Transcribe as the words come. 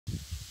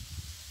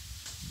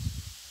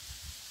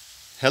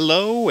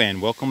Hello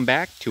and welcome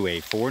back to A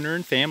Foreigner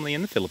and Family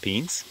in the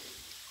Philippines.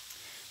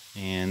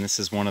 And this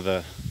is one of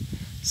the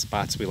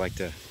spots we like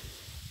to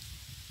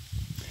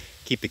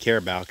keep the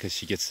Carabao because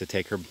she gets to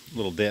take her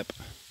little dip,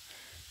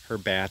 her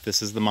bath.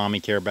 This is the mommy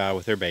Carabao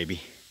with her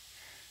baby.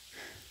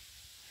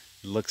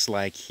 Looks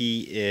like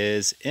he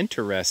is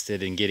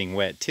interested in getting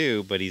wet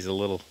too, but he's a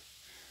little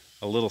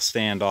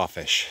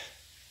standoffish.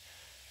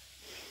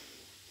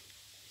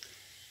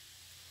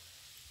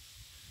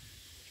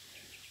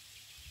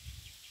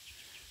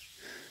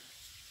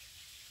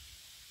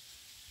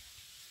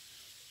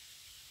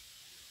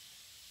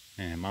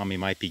 And mommy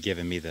might be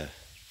giving me the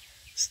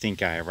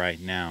stink eye right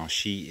now.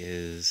 She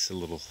is a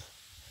little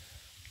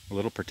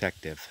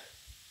protective.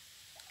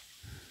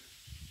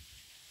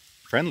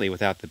 Friendly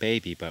without the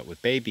baby, but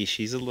with baby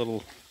she's a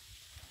little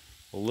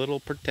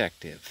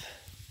protective.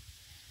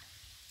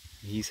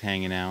 He's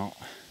hanging out,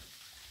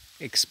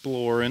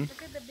 exploring.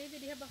 Look at the baby,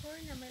 they have a horn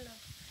now, my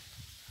love.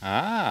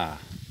 Ah,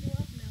 Go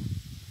up now.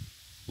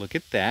 look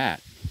at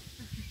that.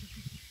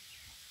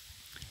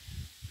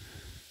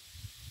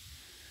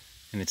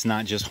 And it's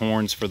not just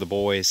horns for the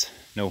boys,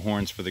 no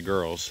horns for the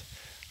girls.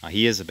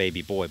 He is a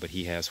baby boy, but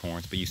he has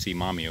horns. But you see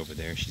mommy over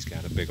there, she's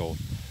got a big old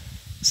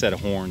set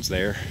of horns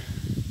there.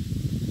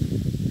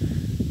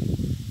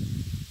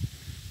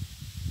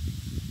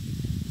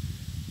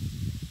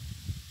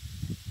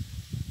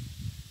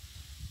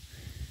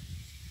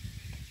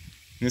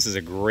 This is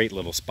a great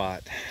little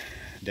spot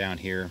down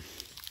here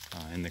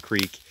in the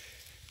creek.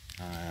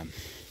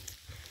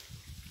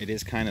 It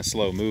is kind of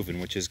slow moving,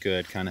 which is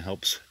good, kind of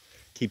helps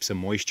keep some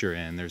moisture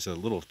in. There's a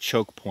little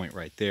choke point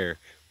right there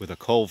with a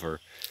culver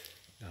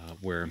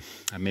where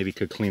I maybe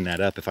could clean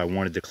that up if I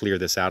wanted to clear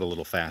this out a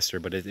little faster,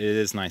 but it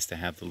is nice to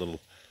have the little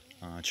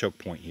choke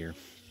point here.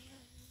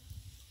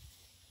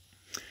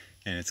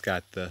 And it's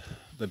got the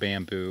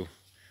bamboo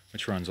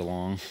which runs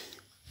along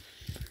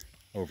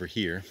over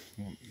here.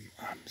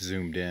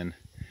 Zoomed in.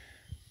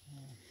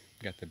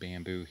 Got the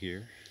bamboo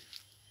here.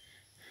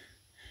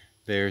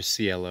 There's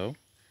Cielo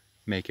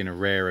making a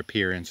rare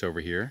appearance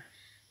over here.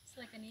 It's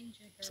like a ninja.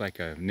 It's like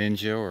a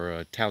ninja or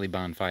a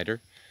Taliban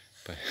fighter,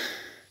 but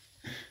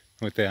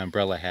with the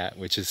umbrella hat,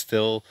 which is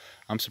still,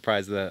 I'm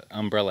surprised the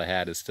umbrella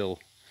hat is still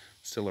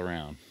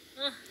around,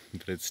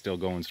 but it's still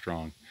going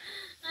strong.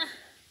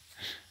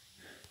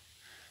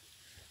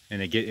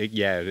 And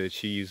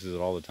she uses it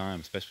all the time,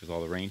 especially with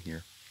all the rain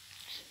here.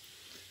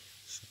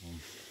 So,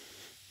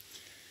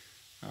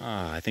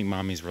 I think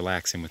mommy's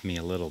relaxing with me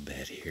a little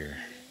bit here.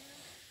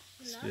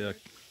 Look.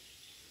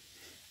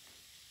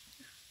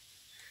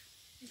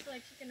 It's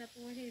like she cannot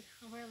wait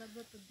a while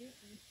ago to dip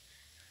it.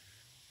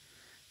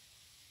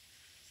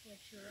 It's like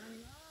she's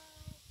running.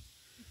 Oh,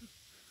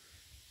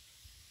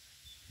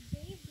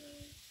 baby.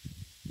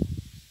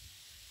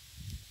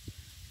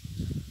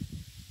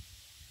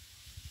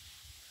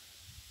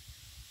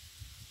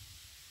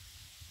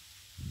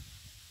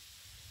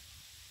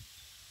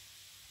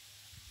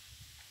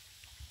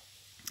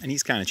 And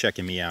he's kind of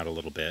checking me out a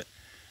little bit.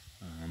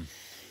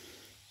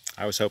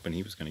 I was hoping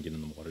he was going to get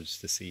in the water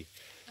just to see.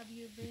 Have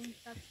you been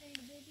touching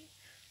the baby?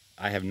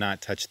 I have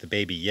not touched the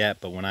baby yet,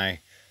 but when I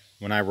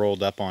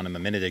rolled up on him a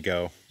minute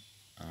ago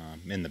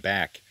in the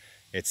back,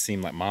 it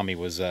seemed like mommy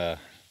was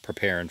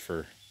preparing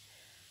for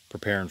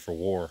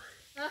war.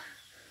 I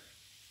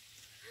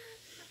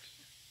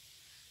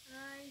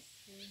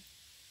see.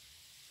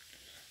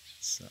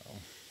 So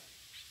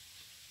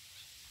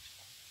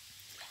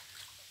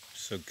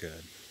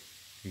good.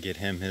 Get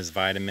him his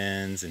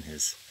vitamins and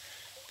his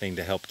thing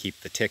to help keep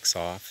the ticks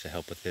off, to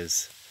help with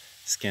his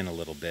skin a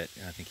little bit.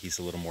 I think he's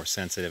a little more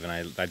sensitive, and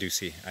I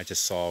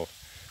just saw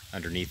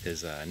underneath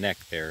his neck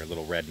there a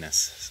little redness,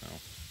 so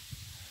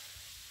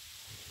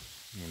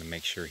I'm going to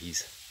make sure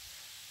he's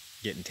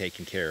getting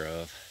taken care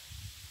of.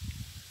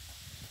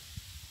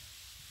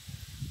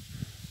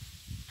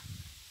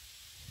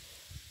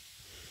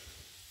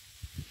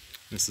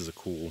 This is a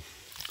cool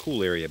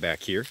area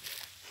back here,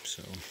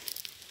 so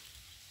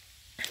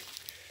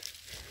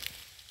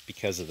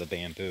because of the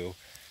bamboo.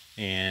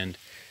 And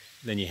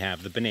then you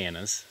have the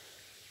bananas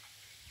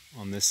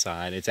on this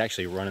side. It's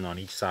actually running on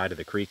each side of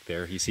the creek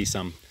there. You see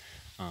some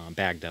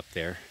bagged up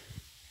there.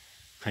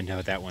 I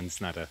know that one's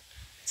not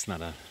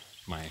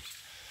my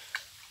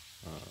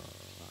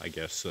I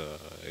guess a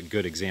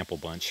good example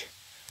bunch.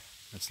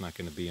 That's not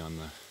going to be on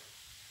the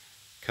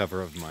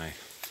cover of my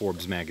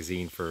Forbes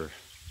magazine for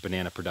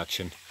banana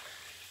production.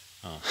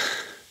 Not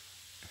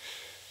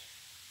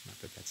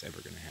that that's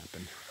ever going to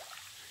happen.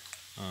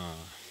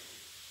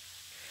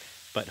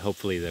 But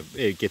hopefully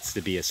it gets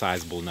to be a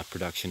sizable enough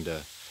production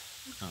to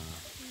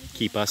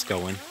keep us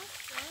going,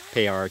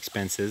 pay our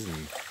expenses,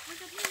 and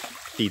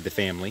feed the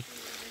family.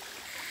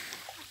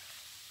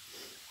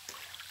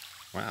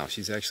 Wow,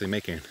 she's actually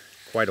making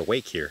quite a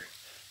wake here.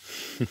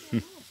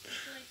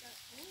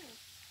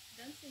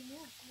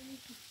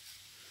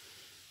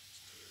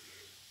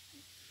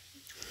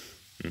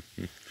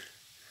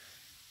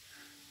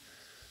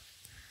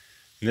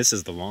 And this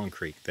is the long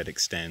creek that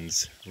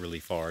extends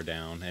really far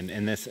down.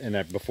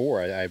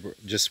 Before I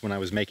just when I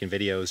was making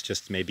videos,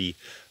 just maybe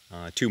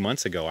 2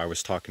 months ago, I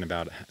was talking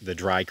about the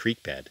dry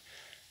creek bed,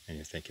 and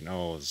you're thinking,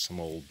 oh, it's some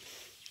old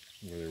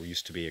where there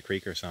used to be a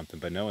creek or something.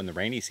 But no, in the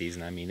rainy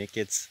season, I mean, it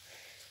gets,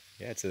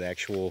 yeah, it's an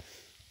actual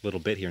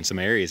little bit here. In some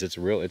areas, it's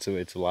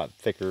a lot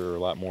thicker, or a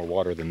lot more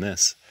water than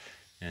this.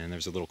 And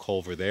there's a little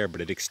culvert there,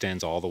 but it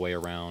extends all the way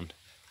around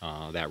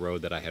that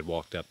road that I had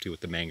walked up to with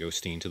the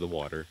mangosteen to the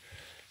water.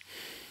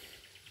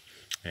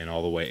 And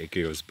all the way, it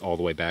goes all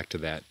the way back to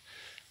that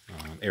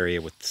area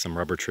with some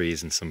rubber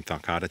trees and some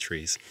falcata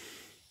trees,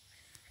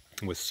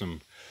 with some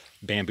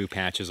bamboo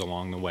patches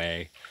along the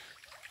way.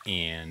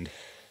 And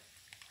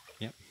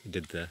yep,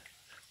 did the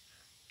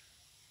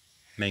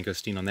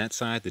mangosteen on that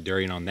side, the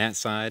durian on that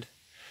side.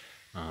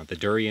 The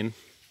durian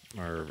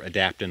are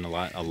adapting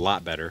a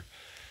lot better.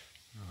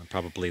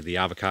 Probably the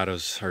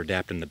avocados are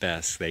adapting the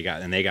best. They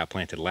got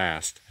planted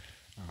last.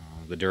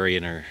 The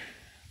durian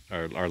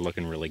are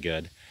looking really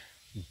good,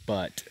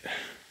 but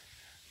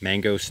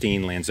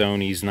mangosteen,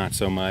 lanzones, not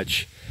so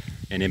much.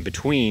 And in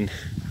between,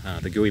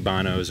 the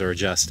guibanos are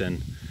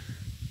adjusting,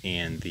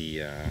 and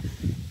the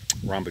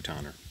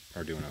rambutan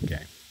are doing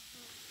okay.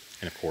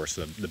 And of course,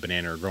 the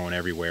banana are growing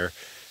everywhere,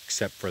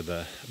 except for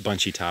the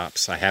bunchy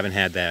tops. I haven't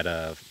had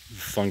that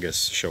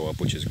fungus show up,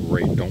 which is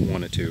great. Don't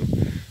want it to.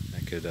 I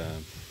could,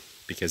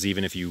 because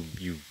even if you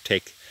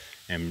take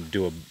and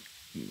do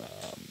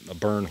a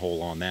burn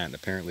hole on that,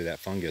 apparently that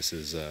fungus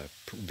is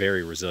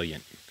very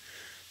resilient.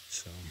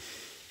 So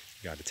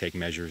you got to take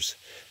measures,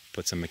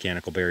 put some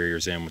mechanical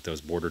barriers in with those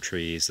border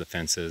trees, the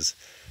fences.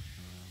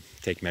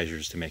 Take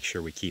measures to make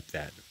sure we keep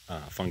that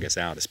fungus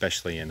out,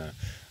 especially in a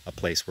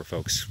place where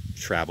folks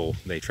travel.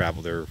 They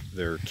travel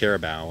their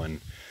Carabao,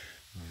 and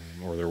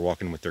or they're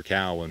walking with their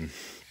cow, and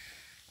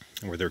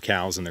or their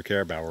cows and their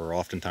Carabao, or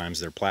oftentimes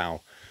their plow,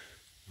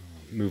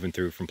 moving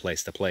through from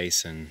place to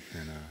place, and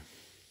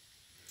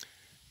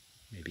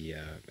maybe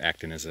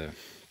acting as a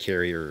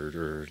carrier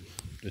or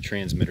a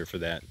transmitter for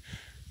that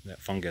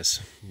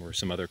fungus or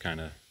some other kind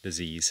of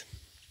disease.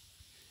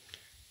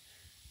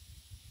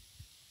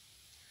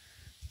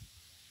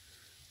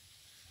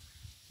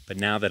 But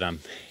now that I'm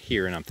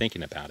here and I'm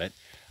thinking about it,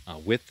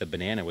 with the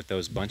banana, with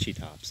those bunchy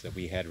tops that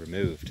we had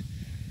removed,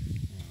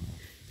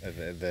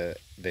 the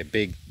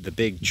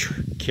big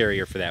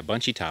carrier for that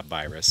bunchy top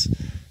virus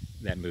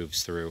that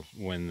moves through,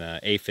 when the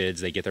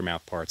aphids, they get their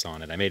mouth parts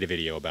on it. I made a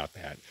video about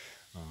that,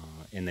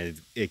 and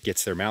it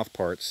gets their mouth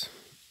parts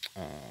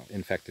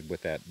infected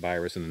with that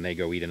virus, and then they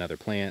go eat another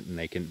plant, and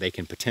they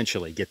can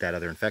potentially get that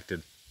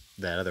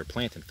other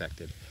plant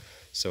infected.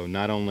 So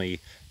not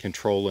only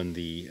controlling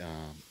the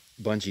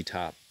bunchy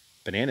top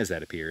bananas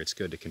that appear, it's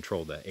good to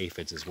control the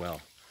aphids as well.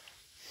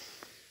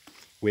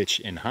 Which,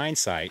 in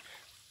hindsight,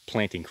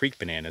 planting creek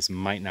bananas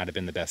might not have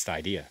been the best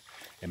idea.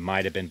 It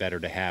might have been better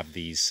to have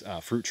these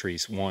fruit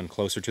trees, one,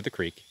 closer to the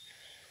creek,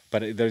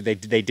 but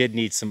they did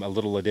need a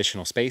little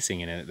additional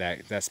spacing in it.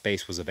 That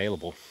space was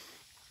available.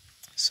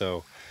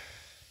 So,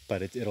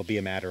 but it'll be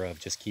a matter of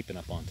just keeping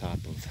up on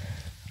top of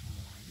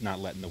not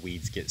letting the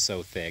weeds get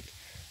so thick,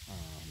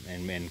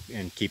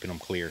 and keeping them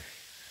clear,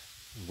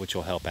 which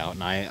will help out.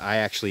 And I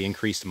actually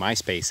increased my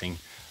spacing.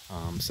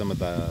 Some of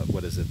the,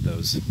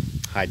 those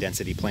high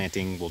density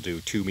planting will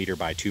do 2 meter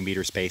by 2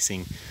 meter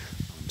spacing.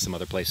 Some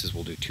other places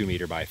will do 2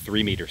 meter by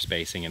 3 meter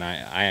spacing, and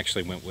I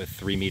actually went with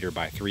 3 meter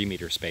by 3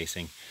 meter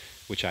spacing,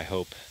 which I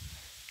hope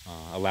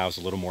allows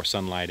a little more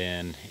sunlight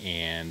in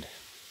and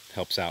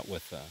helps out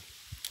with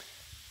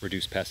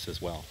reduced pests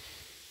as well.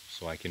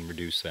 So I can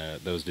reduce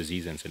those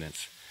disease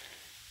incidents,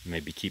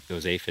 maybe keep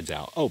those aphids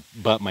out. Oh,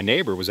 but my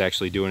neighbor was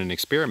actually doing an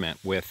experiment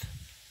with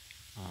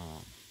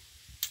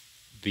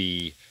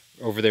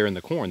over there in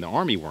the corn, the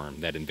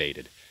armyworm that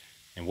invaded.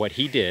 And what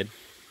he did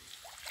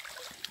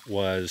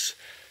was,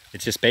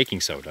 it's just baking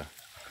soda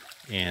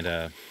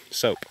and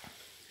soap.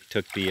 He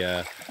took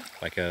the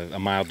like a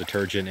mild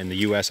detergent. In the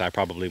U.S., I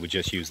probably would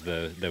just use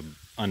the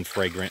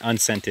unfragrant,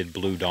 unscented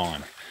Blue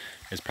Dawn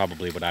is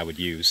probably what I would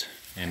use.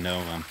 And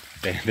no,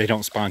 they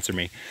don't sponsor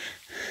me.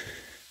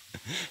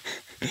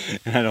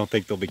 And I don't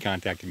think they'll be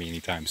contacting me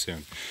anytime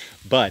soon.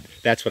 But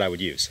that's what I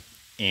would use.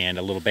 And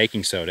a little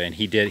baking soda, and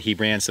he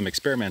ran some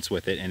experiments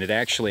with it, and it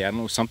actually, I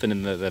don't know, something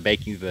in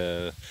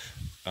the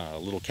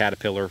little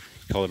caterpillar,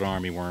 called it an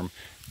armyworm,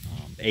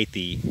 ate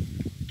the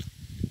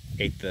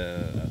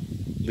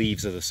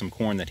leaves of some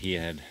corn that he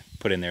had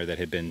put in there that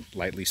had been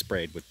lightly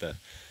sprayed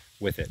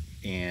with it,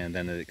 and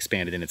then it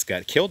expanded in its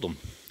gut, killed them.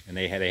 And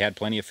they had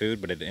plenty of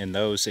food, but in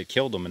those it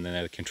killed them. And then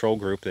at a control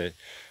group, the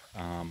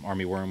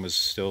armyworm was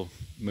still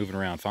moving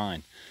around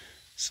fine.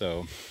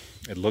 So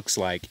it looks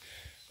like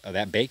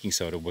that baking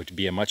soda would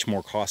be a much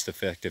more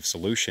cost-effective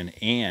solution,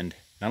 and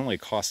not only a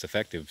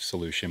cost-effective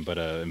solution, but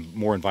a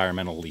more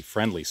environmentally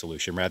friendly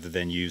solution, rather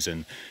than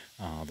using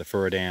the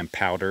Furadam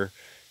powder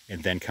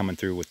and then coming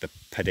through with the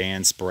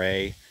Padan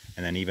spray,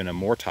 and then even a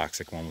more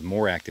toxic one with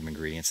more active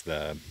ingredients,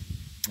 the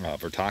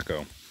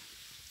Vertaco,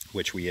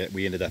 which we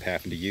ended up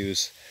having to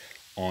use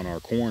on our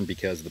corn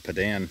because the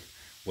Padan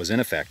was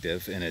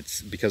ineffective, and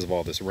it's because of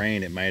all this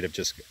rain, it might have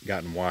just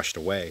gotten washed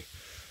away.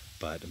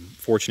 But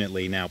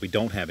fortunately now we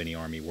don't have any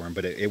armyworm,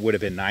 but it would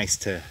have been nice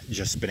to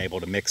just been able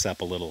to mix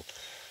up a little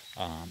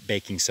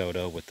baking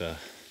soda with the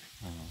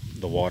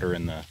water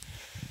and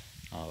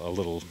a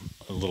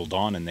little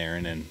Dawn in there,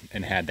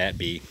 and had that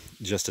be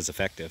just as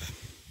effective.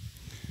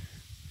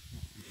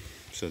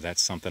 So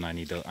that's something I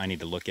need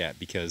to look at,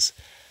 because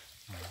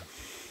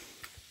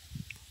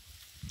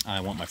I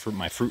want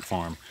my fruit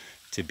farm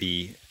to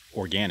be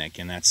organic,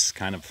 and that's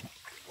kind of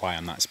why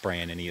I'm not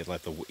spraying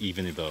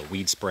even the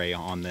weed spray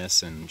on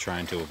this, and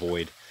trying to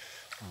avoid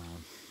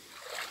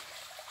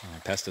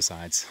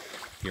pesticides.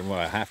 Well,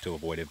 I have to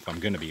avoid it if I'm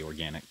going to be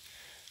organic.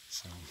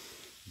 So,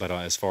 but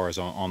as far as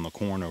on the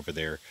corn over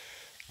there,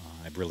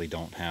 I really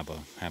don't have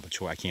a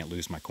choice. I can't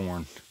lose my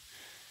corn.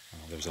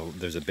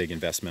 There's a big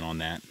investment on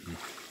that.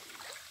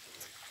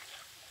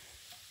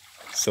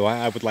 So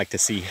I would like to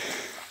see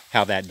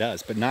how that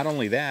does. But not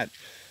only that,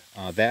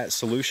 that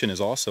solution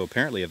is also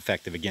apparently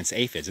effective against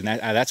aphids, and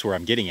that's where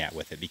I'm getting at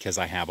with it, because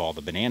I have all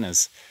the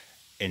bananas.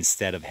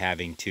 Instead of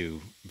having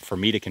to, for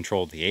me to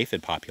control the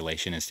aphid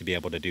population, is to be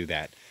able to do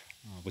that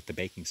with the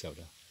baking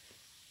soda,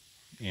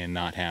 and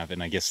not have.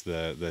 And I guess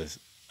the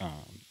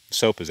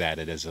soap is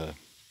added as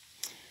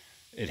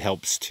it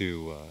helps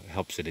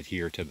it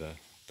adhere to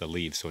the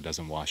leaves, so it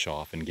doesn't wash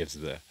off, and gives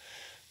the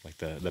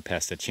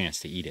pest a chance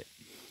to eat it.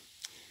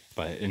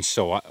 And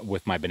so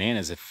with my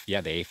bananas, if the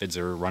aphids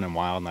are running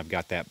wild, and I've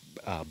got that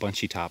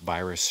bunchy top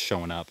virus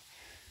showing up,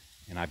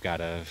 and I'm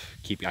going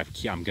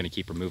to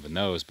keep removing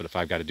those. But if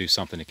I've got to do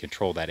something to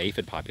control that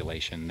aphid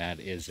population, that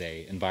is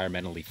a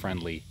environmentally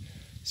friendly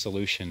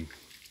solution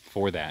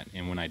for that.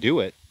 And when I do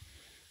it,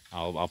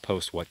 I'll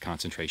post what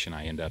concentration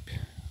I end up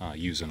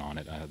using on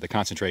it. The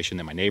concentration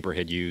that my neighbor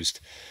had used,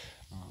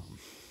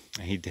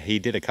 he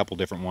did a couple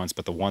different ones,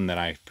 but the one that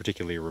I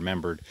particularly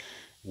remembered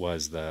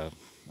was the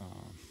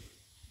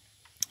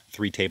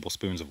 3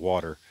 tablespoons of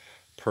water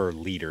per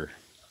liter.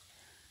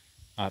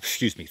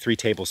 3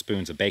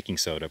 tablespoons of baking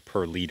soda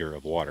per liter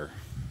of water,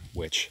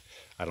 which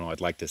I don't know.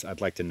 I'd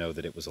like to know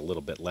that it was a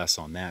little bit less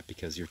on that,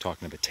 because you're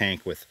talking of a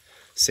tank with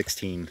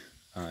 16.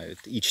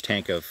 Each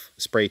tank of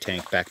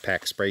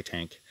backpack spray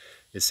tank,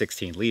 is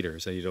 16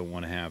 liters. So you don't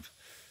want to have.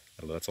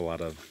 I don't know, that's a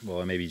lot of.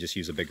 Well, maybe you just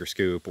use a bigger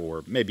scoop,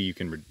 or maybe you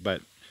can.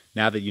 But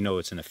now that you know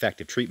it's an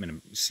effective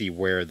treatment, see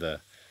where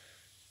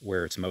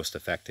it's most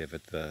effective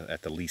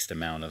at the least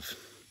amount of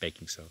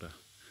baking soda.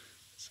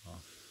 So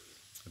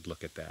I'd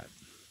look at that.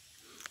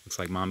 Looks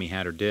like Mommy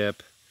had her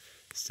dip.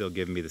 Still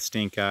giving me the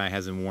stink eye.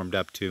 Hasn't warmed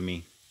up to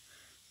me.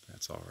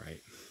 That's all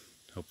right.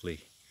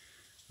 Hopefully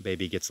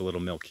baby gets a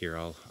little milk here.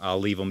 I'll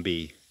leave them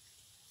be.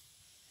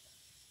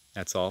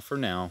 That's all for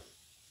now.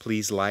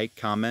 Please like,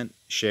 comment,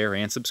 share,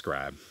 and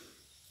subscribe.